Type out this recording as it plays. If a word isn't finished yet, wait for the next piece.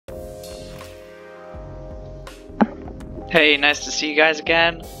Hey, nice to see you guys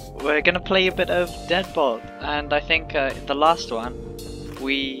again. We're gonna play a bit of Deadbolt, and I think in the last one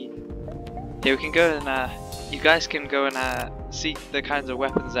we can go and you guys can go and see the kinds of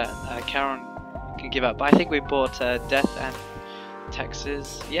weapons that Karen can give up. But I think we bought Death and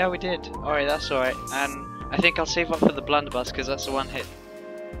Texas. Yeah, we did. Alright, that's alright. And I think I'll save up for the Blunderbuss because that's a one-hit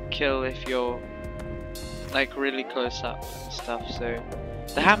kill if you're like really close up and stuff. So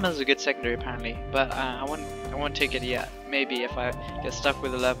the hammer's a good secondary apparently, but I won't take it yet. Maybe if I get stuck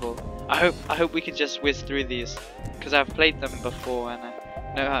with a level. I hope we can just whiz through these because I've played them before and I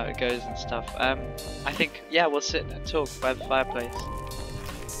know how it goes and stuff. I think yeah, we'll sit and talk by the fireplace.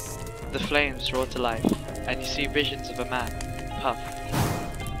 The flames roar to life, and you see visions of a man. Puff.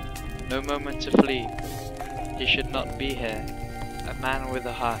 No moment to flee. He should not be here. A man with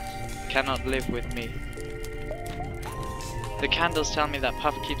a heart cannot live with me. The candles tell me that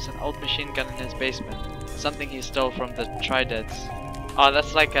Puff keeps an old machine gun in his basement, something he stole from the Triads. Oh,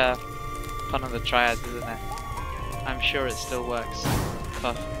 that's like a pun on the Triads, isn't it? I'm sure it still works.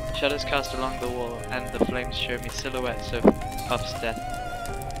 Puff. Shadows cast along the wall, and the flames show me silhouettes of Puff's death.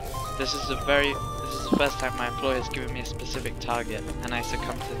 This is the first time my employer has given me a specific target, and I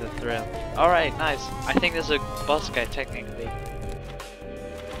succumb to the thrill. Alright, nice. I think there's a boss guy technically.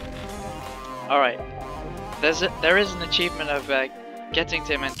 Alright. There is an achievement of getting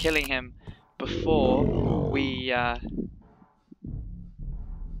to him and killing him before we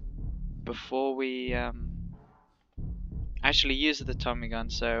actually use the Tommy gun.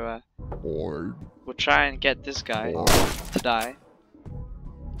 So we'll try and get this guy to die.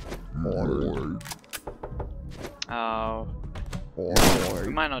 Oh,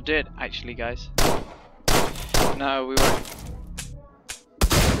 we might not do it actually, guys. No, we won't.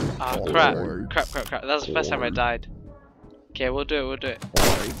 Oh crap. That was the first time I died. Okay, we'll do it.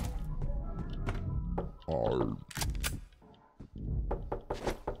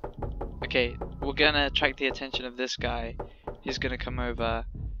 Okay, we're gonna attract the attention of this guy. He's gonna come over.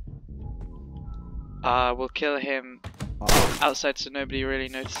 We'll kill him outside so nobody really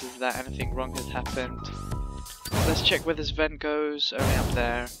notices that anything wrong has happened. Let's check where this vent goes. Only up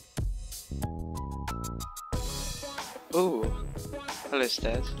there. Ooh. Hello,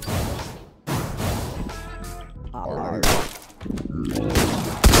 stairs.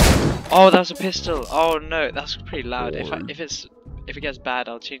 Oh, that was a pistol. Oh no, that's pretty loud. If it gets bad,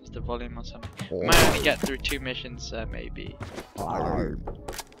 I'll change the volume or something. Might only get through 2 missions, maybe. Oh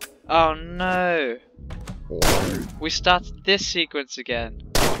no! We started this sequence again.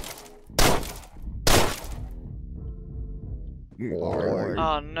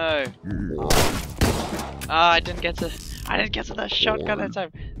 Oh no! I didn't get to that shotgun in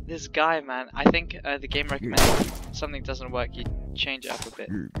time. This guy, man. I think the game recommends if something doesn't work, you change it up a bit.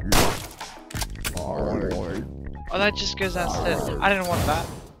 Oh, that just goes downstairs. I didn't want that.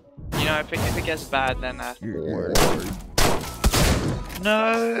 You know, if it gets bad, then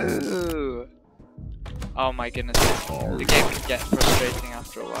no. Oh my goodness, the game can get frustrating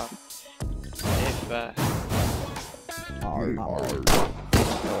after a while.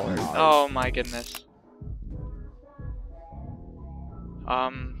 Oh my goodness.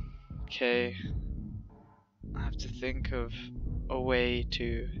 Okay. I have to think of a way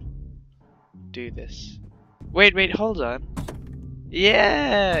to do this. Wait, hold on.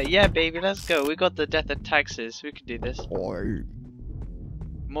 Yeah, baby, let's go. We got the Death and Taxes. We can do this.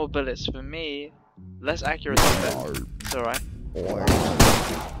 More bullets for me. Less accuracy, but it's alright.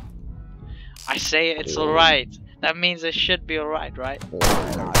 I say it's alright. That means it should be alright, right?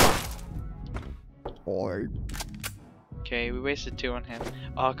 Okay, we wasted 2 on him.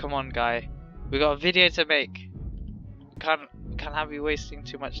 Oh, come on, guy. We got a video to make. Can't have you wasting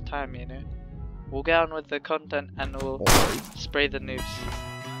too much time, you know. We'll get on with the content and we'll spray the noobs.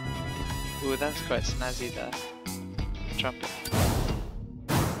 Ooh, that's quite snazzy there. Trumpet.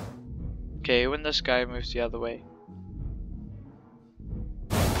 Okay, when this guy moves the other way.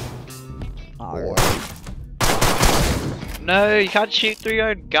 No, you can't shoot through your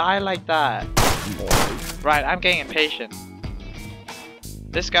own guy like that. Right, I'm getting impatient.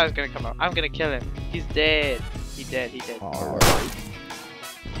 This guy's gonna come up. I'm gonna kill him. He's dead. He dead. You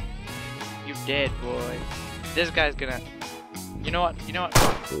dead, boy. This guy's gonna... You know what?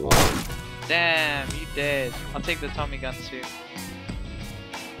 Damn, you dead. I'll take the Tommy gun too.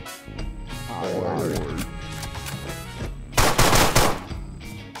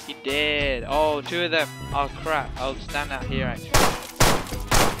 He dead. Oh, 2 of them. Oh crap. I'll stand out here actually.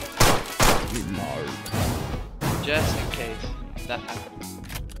 Just in case that happens.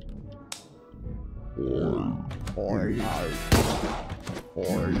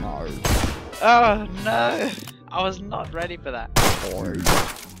 Oh no! I was not ready for that.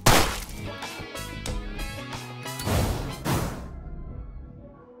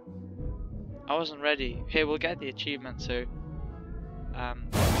 I wasn't ready. Okay, we'll get the achievement, so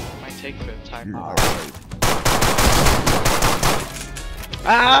might take a bit of time.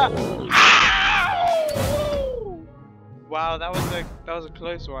 Ah! Wow, that was a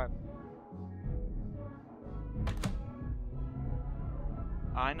close one.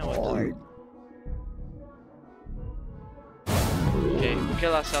 I know what to do. Okay, we'll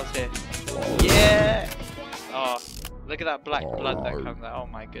kill ourselves here. Yeah! Oh, look at that black blood that comes out. Oh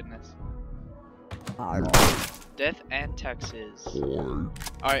my goodness. Death and taxes.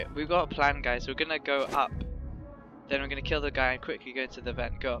 Alright, we've got a plan, guys. We're gonna go up. Then we're gonna kill the guy and quickly go to the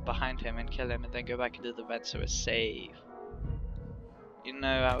vent, go up behind him and kill him, and then go back into the vent so we're safe. You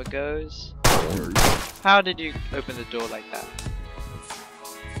know how it goes. How did you open the door like that?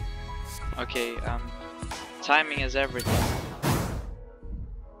 Okay, timing is everything.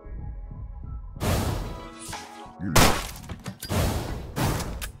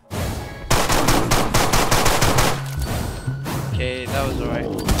 Okay, that was alright.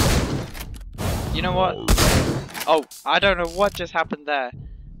 You know what? Oh, I don't know what just happened there.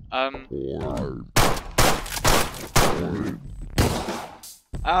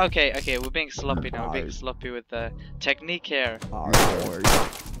 Okay, we're being sloppy now. We're being sloppy with the technique here.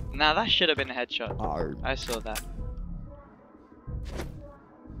 Now that should have been a headshot. I saw that.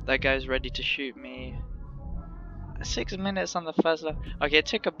 That guy's ready to shoot me. 6 minutes on the first level. Okay, it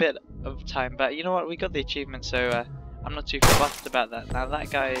took a bit of time, but you know what? We got the achievement, so I'm not too fussed about that. Now that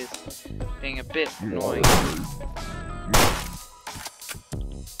guy is being a bit annoying.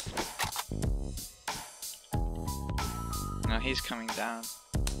 No, he's coming down.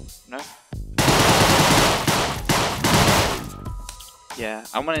 No? Yeah,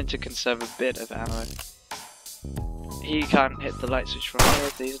 I wanted to conserve a bit of ammo. He can't hit the light switch from here,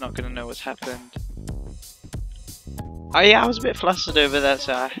 so he's not going to know what's happened. Oh yeah, I was a bit flustered over there,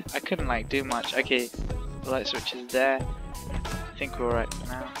 so I couldn't like do much. Okay, the light switch is there. I think we're alright for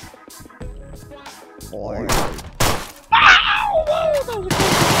now.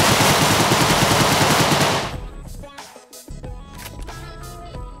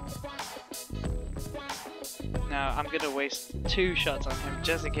 Now I'm gonna waste 2 shots on him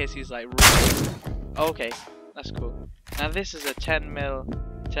just in case he's like okay, that's cool. Now this is a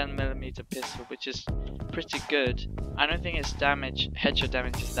 10mm pistol, which is pretty good. I don't think its headshot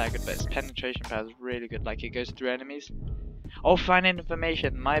damage is that good, but its penetration power is really good, like it goes through enemies. Oh, finding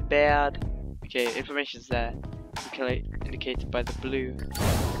information, my bad. Okay, information's there, indicated by the blue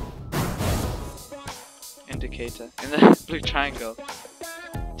indicator in the blue triangle.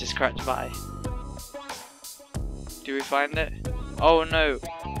 Just crouch by. Do we find it? Oh no!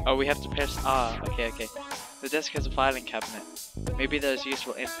 Oh, we have to press R. Okay. The desk has a filing cabinet. Maybe there's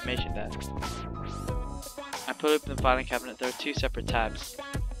useful information there. I pull open the filing cabinet. There are 2 separate tabs.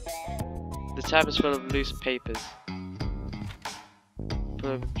 The tab is full of loose papers.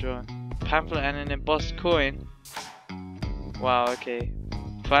 Pull open drawer. Pamphlet and an embossed coin. Wow, okay.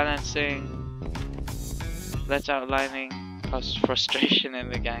 Financing. Letter outlining causes frustration in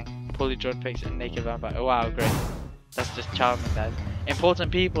the gang. Poorly drawn pics and naked vampire. Oh, wow, great. That's just charming, guys.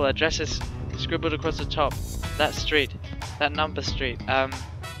 Important people, addresses scribbled across the top. That street. That number street.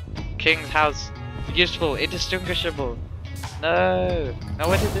 King's house. Useful, indistinguishable. No. Now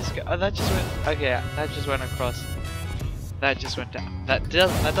where did this go? Oh, that just went. Okay, that just went across. That just went down. That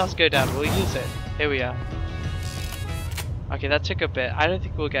does go down. We'll use it. Here we are. Okay, that took a bit. I don't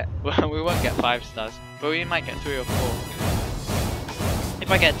think we'll get. Well, we won't get 5 stars, but we might get 3 or 4.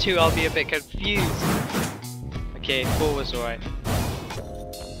 If I get 2, I'll be a bit confused. Okay, 4 was alright.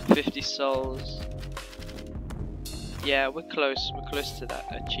 50 souls. Yeah, we're close. We're close to that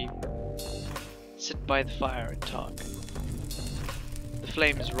achievement. Sit by the fire and talk. The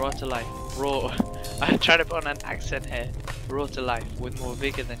flame is raw to life. Raw. I'm trying to put on an accent here. Raw to life, with more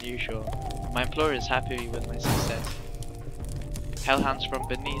vigor than usual. My employer is happy with my success. Hellhounds from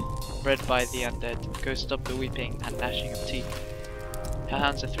beneath, bred by the undead, go stop the weeping and gnashing of teeth.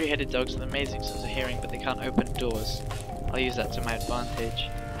 Hellhounds are 3-headed dogs with amazing sense of hearing, but they can't open doors. I'll use that to my advantage.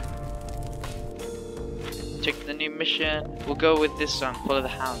 Check the new mission. We'll go with this one. Follow the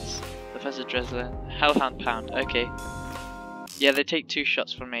hounds. Professor Dresler. Hellhound Pound. Okay. Yeah, they take 2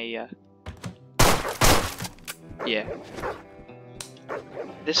 shots from a. Yeah.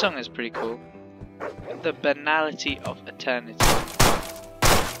 This song is pretty cool. The banality of eternity,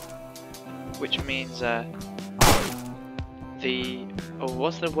 which means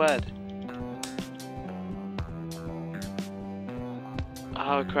what's the word?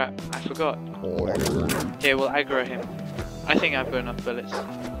 Oh crap, I forgot. Here, we'll aggro him. I think I've got enough bullets.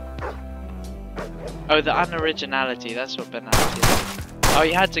 Oh, the unoriginality, that's what banality is. Oh,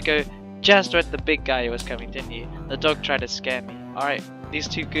 you had to go just when the big guy was coming, didn't you? The dog tried to scare me. Alright, these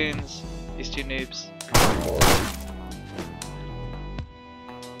two goons, these two noobs.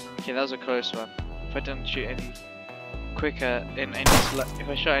 Okay, that was a close one. If I didn't shoot any quicker, if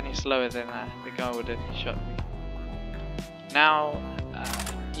I shot any slower, then the guy would have shot me. Now,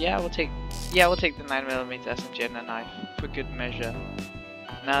 yeah, we'll take the 9mm SMG and a knife for good measure.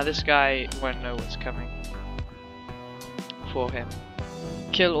 Now this guy won't know what's coming for him.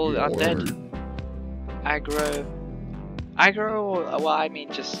 Kill all the undead. Aggro, or well, I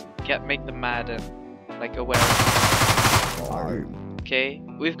mean just make them mad and like aware. Okay,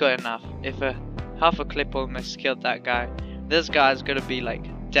 we've got enough. If half a clip almost killed that guy, this guy's gonna be like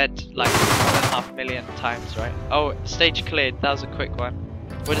dead like 1.5 million times, right? Oh, stage cleared. That was a quick one.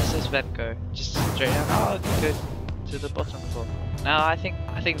 Where does this vent go? Just straight down. Oh, good to the bottom floor. Now I think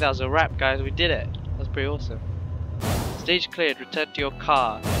that was a wrap, guys. We did it. That's pretty awesome. Stage cleared. Return to your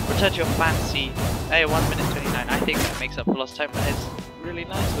car. Return to your fancy. Hey, 1 minute 29. I think that makes up for lost time, but it's really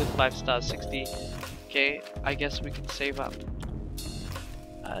nice with 5 stars, 60. Okay, I guess we can save up.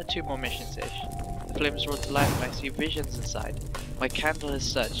 2 more missions-ish. The flames roar to life and I see visions inside. My candle has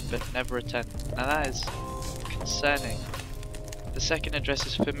searched but never returned. Now that is concerning. The second address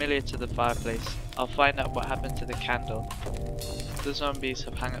is familiar to the fireplace. I'll find out what happened to the candle. The zombies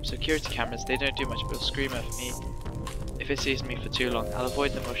have hung up security cameras. They don't do much but scream at me if it sees me for too long. I'll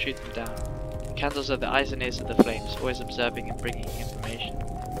avoid them or shoot them down. Candles are the eyes and ears of the flames, always observing and bringing information.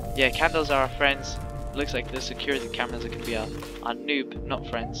 Yeah, candles are our friends. Looks like the security cameras are going to be our noob, not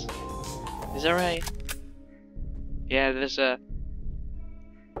friends. Is that right? Yeah, there's a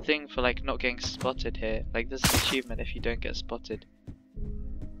thing for like not getting spotted here. Like there's an achievement if you don't get spotted.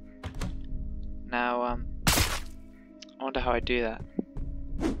 Now, I wonder how I do that.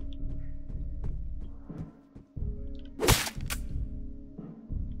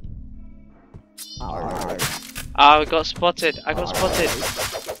 Oh, I got spotted. I got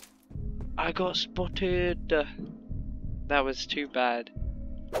spotted. That was too bad.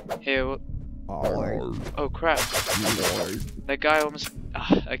 Here. Oh crap. That guy almost.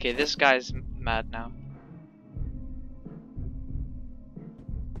 Okay, this guy's mad now.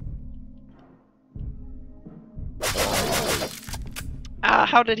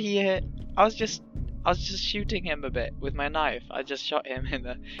 How did he hit? I was just shooting him a bit with my knife. I just shot him in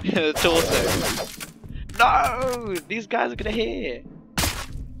the torso. No! These guys are gonna hit.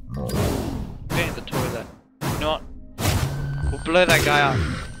 Go in the toilet. You know what? We'll blow that guy up.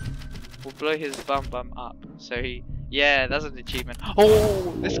 We'll blow his bum up. So he... Yeah, that's an achievement.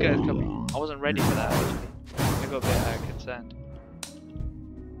 Oh! This guy's coming. I wasn't ready for that actually. I got a bit concerned.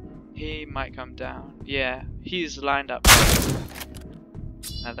 He might come down. Yeah, he's lined up.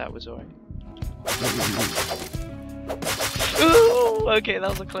 Now that was alright. Ooh! Okay, that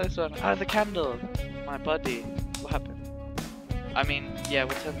was a close one. Oh, the candle! My buddy. What happened? I mean, yeah,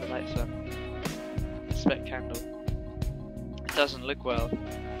 we'll turn the lights on. Spec candle. It doesn't look well.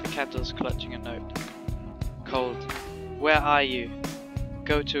 The candle's clutching a note. Cold. Where are you?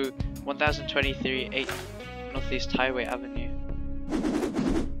 Go to 1023 8 Northeast Highway Avenue.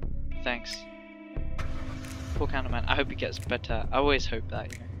 Thanks. Poor Candleman. I hope he gets better. I always hope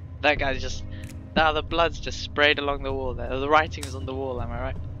that, you know. That guy's just... the blood's just sprayed along the wall there. The writing's on the wall, am I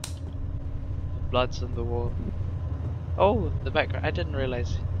right? The blood's on the wall. Oh, the background. I didn't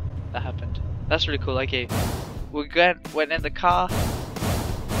realize that happened. That's really cool. Okay. We went in the car.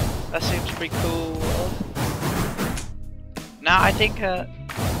 That seems pretty cool. Now I think...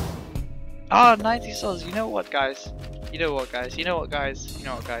 Oh, 90 souls. You know what, guys? You know what, guys? You know what, guys? You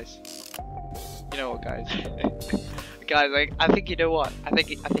know what, guys? You know what, guys? Guys, like, I think you know what. I think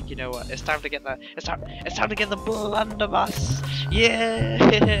you know what. It's time to get the. It's time to get the Blunderbuss.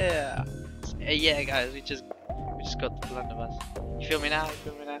 Yeah. Yeah, guys. We just got the Blunderbuss. You feel me now? You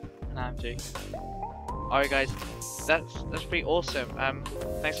feel me now? Nah, I'm joking. Alright, guys. That's pretty awesome.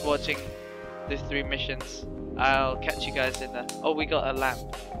 Thanks for watching these 3 missions. I'll catch you guys in the. Oh, we got a lamp.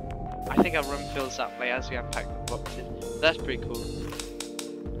 I think our room fills up like as we unpack the boxes. That's pretty cool.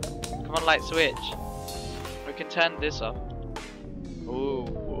 Come on, light switch. We can turn this off. Ooh.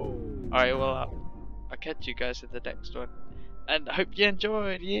 Alright, well, I'll catch you guys in the next one. And I hope you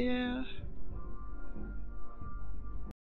enjoyed. Yeah.